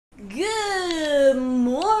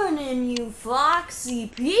sexy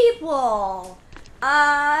people.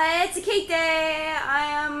 It's a cake day.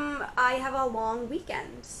 I have a long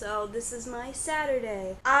weekend, so this is my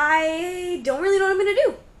Saturday. I don't really know what I'm gonna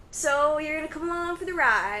do, so you're gonna come along for the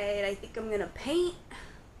ride. I think I'm gonna paint.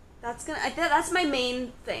 That's my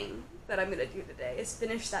main thing that I'm gonna do today, is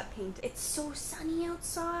finish that paint. It's so sunny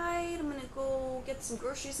outside. I'm gonna go get some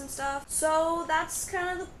groceries and stuff. So that's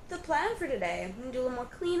kind of the plan for today. I'm gonna do a little more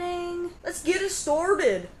cleaning. Let's get it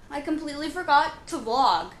started. I completely forgot to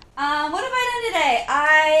vlog. What have I done today?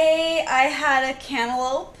 I had a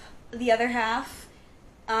cantaloupe, the other half.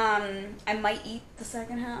 I might eat the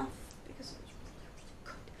second half because it was really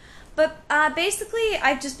good. But basically,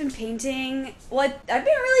 I've just been painting. Well, I've been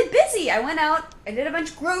really busy. I went out, I did a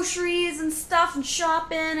bunch of groceries and stuff and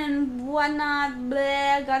shopping and whatnot.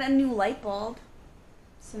 Bleh, got a new light bulb.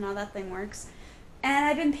 So now that thing works. And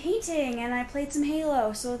I've been painting and I played some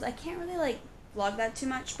Halo, so I can't really vlog that too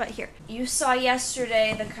much, but here. You saw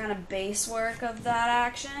yesterday the kind of base work of that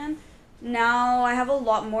action. Now I have a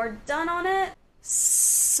lot more done on it.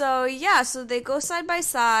 So yeah, so they go side by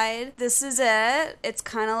side. This is it. It's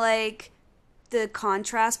kind of like the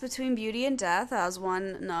contrast between beauty and death, as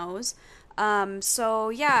one knows. So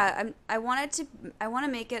yeah, I want to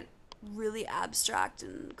make it really abstract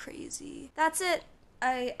and crazy. That's it.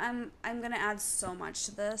 I'm gonna add so much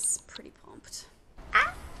to this. Pretty pumped.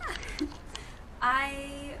 Ah!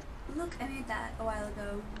 I made that a while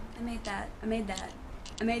ago. I made that.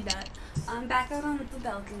 I'm back out on the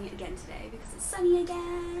balcony again today because it's sunny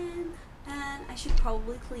again, and I should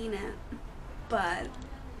probably clean it, but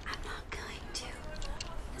I'm not going to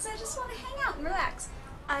because I just want to hang out and relax.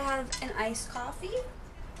 I have an iced coffee,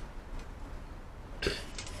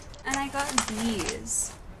 and I got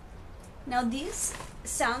these. Now these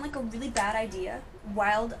sound like a really bad idea,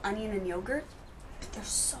 wild onion and yogurt, but they're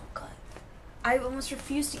so good. I almost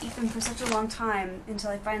refused to eat them for such a long time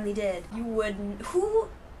until I finally did. You wouldn't. Who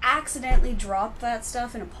accidentally dropped that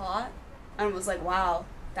stuff in a pot and was like, wow,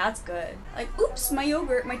 that's good. Like, oops, my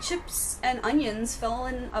yogurt, my chips and onions fell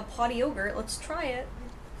in a pot of yogurt. Let's try it.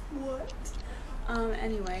 What?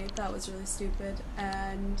 Anyway, that was really stupid.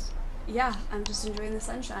 And yeah, I'm just enjoying the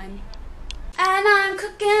sunshine. And I'm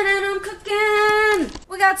cooking.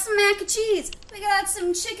 We got some mac and cheese. We got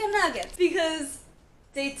some chicken nuggets because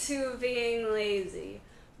day 2 of being lazy.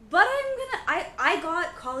 But I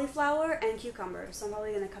got cauliflower and cucumber, so I'm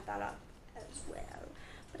probably gonna cut that up as well.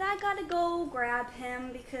 But I gotta go grab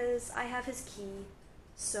him because I have his key.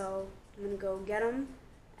 So I'm gonna go get him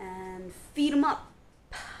and feed him up.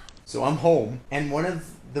 So I'm home, and one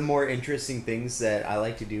of the more interesting things that I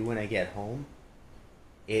like to do when I get home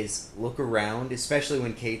is look around, especially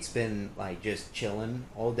when Kate's been just chilling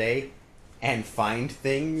all day, and find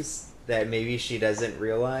things that maybe she doesn't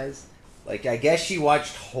realize. I guess she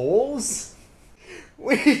watched Holes,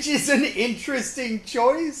 which is an interesting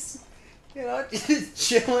choice. You know, just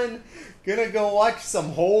chilling, gonna go watch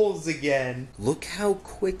some Holes again. Look how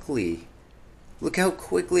quickly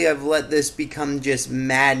I've let this become just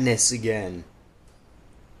madness again.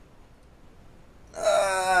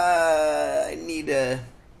 I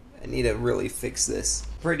need to really fix this.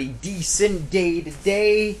 Pretty decent day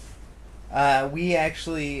today. We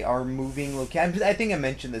actually are moving locations. I think I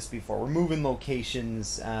mentioned this before. We're moving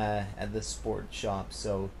locations at the sports shop,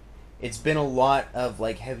 so it's been a lot of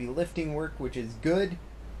heavy lifting work, which is good,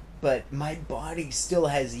 but my body still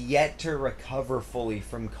has yet to recover fully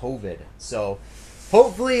from COVID. So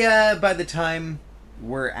hopefully by the time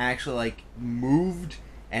we're actually moved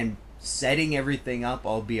and setting everything up,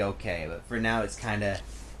 I'll be okay. But for now, it's kind of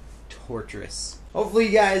torturous. Hopefully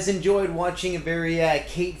you guys enjoyed watching a very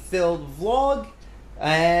Kate-filled vlog.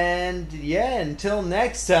 And yeah, until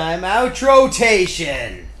next time,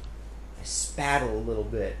 outro-tation! I spat a little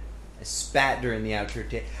bit. I spat during the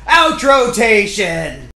outro-tation. Outro-tation!